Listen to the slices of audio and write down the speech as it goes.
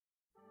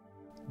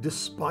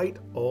Despite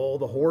all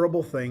the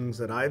horrible things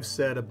that I've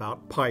said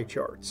about pie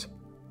charts,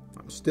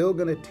 I'm still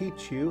going to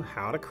teach you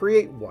how to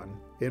create one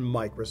in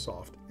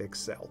Microsoft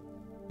Excel.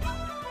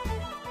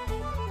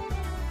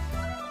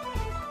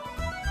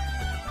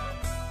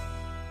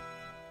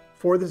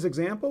 For this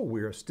example,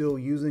 we are still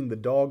using the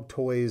Dog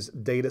Toys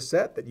data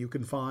set that you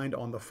can find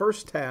on the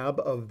first tab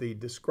of the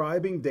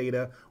Describing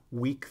Data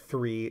Week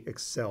 3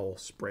 Excel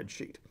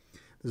spreadsheet.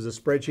 This is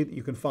a spreadsheet that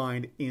you can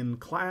find in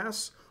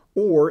class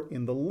or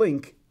in the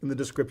link in the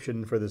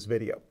description for this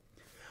video.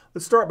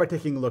 Let's start by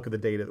taking a look at the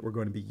data that we're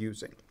going to be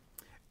using.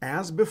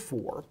 As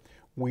before,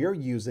 we are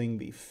using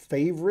the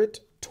favorite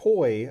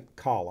toy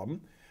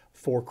column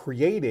for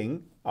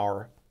creating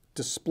our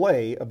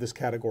display of this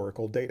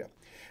categorical data.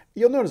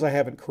 You'll notice I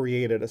haven't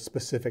created a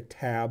specific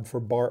tab for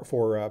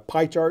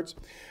pie charts.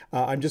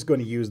 I'm just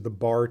going to use the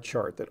bar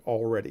chart that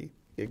already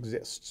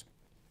exists.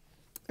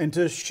 And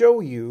to show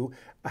you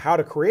how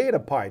to create a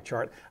pie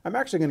chart, I'm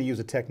actually going to use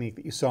a technique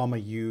that you saw me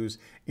use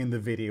in the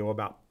video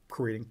about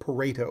creating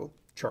Pareto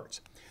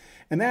charts.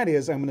 And that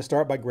is, I'm going to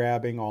start by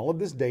grabbing all of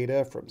this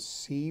data from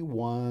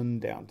C1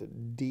 down to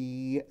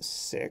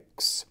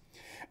D6.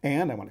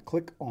 And I'm going to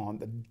click on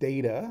the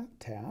Data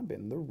tab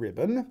in the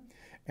ribbon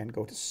and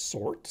go to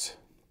Sort.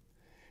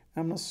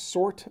 I'm going to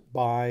sort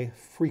by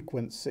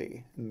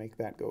frequency and make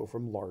that go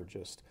from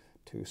largest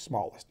to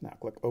smallest. Now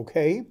click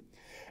OK.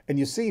 And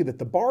you see that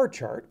the bar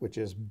chart, which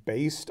is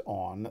based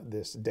on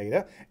this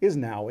data, is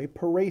now a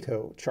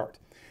Pareto chart,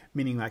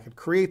 meaning I could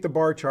create the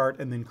bar chart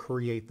and then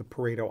create the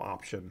Pareto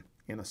option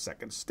in a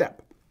second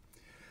step.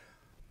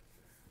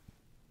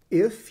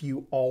 If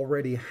you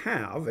already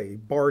have a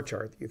bar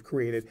chart that you've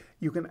created,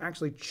 you can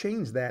actually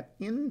change that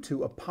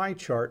into a pie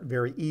chart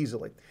very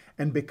easily.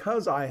 And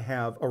because I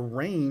have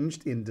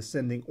arranged in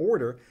descending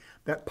order,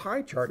 that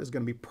pie chart is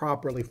going to be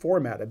properly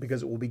formatted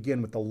because it will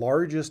begin with the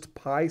largest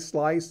pie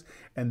slice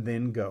and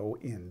then go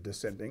in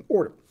descending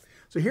order.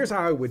 So here's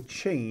how I would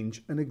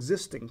change an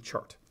existing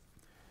chart.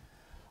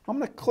 I'm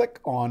going to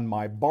click on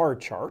my bar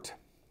chart,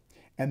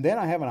 and then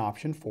I have an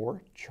option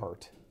for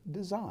Chart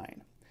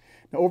Design.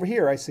 Now over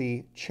here I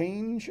see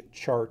Change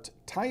Chart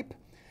Type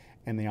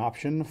and the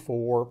option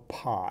for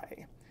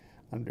Pie.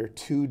 Under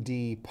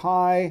 2D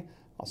Pie,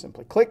 I'll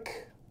simply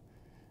click,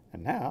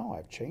 and now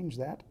I've changed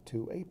that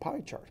to a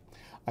pie chart.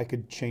 I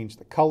could change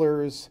the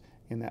colors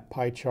in that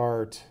pie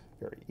chart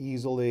very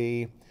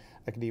easily.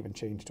 I could even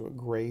change to a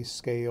gray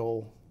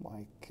scale,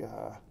 like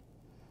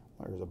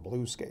there's a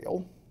blue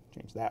scale.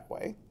 Change that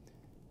way.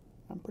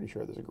 I'm pretty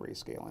sure there's a gray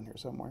scale in here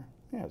somewhere.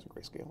 Yeah, there's a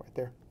gray scale right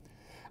there.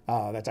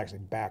 That's actually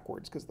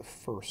backwards because the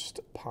first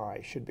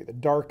pie should be the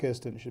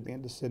darkest and it should be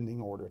in descending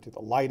order to the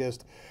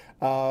lightest.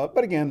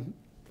 But again,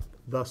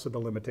 thus are the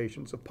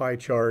limitations of pie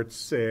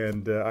charts,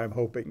 and I'm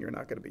hoping you're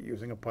not going to be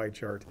using a pie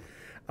chart,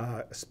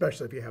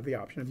 especially if you have the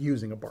option of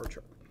using a bar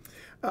chart.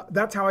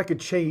 That's how I could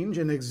change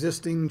an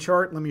existing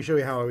chart. Let me show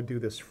you how I would do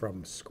this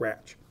from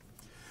scratch.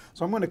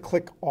 So I'm going to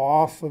click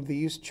off of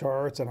these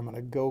charts and I'm going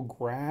to go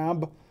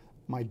grab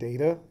my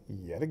data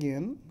yet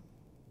again.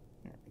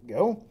 There we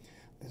go.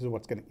 This is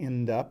what's going to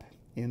end up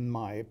in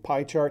my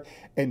pie chart.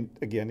 And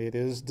again, it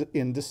is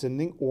in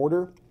descending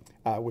order,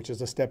 which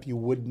is a step you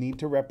would need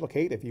to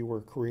replicate if you were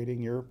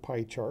creating your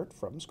pie chart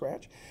from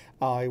scratch.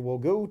 I will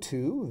go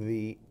to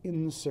the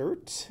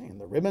Insert in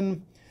the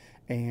ribbon,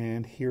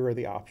 and here are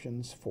the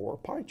options for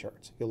pie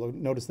charts. You'll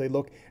notice they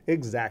look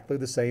exactly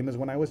the same as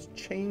when I was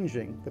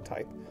changing the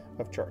type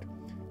of chart.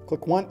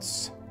 Click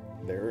once,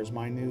 there's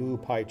my new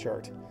pie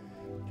chart.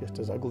 Just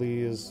as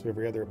ugly as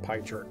every other pie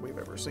chart we've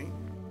ever seen.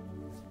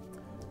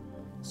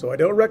 So I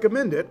don't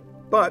recommend it,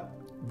 but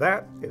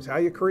that is how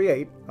you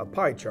create a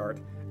pie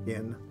chart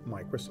in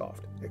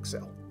Microsoft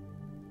Excel.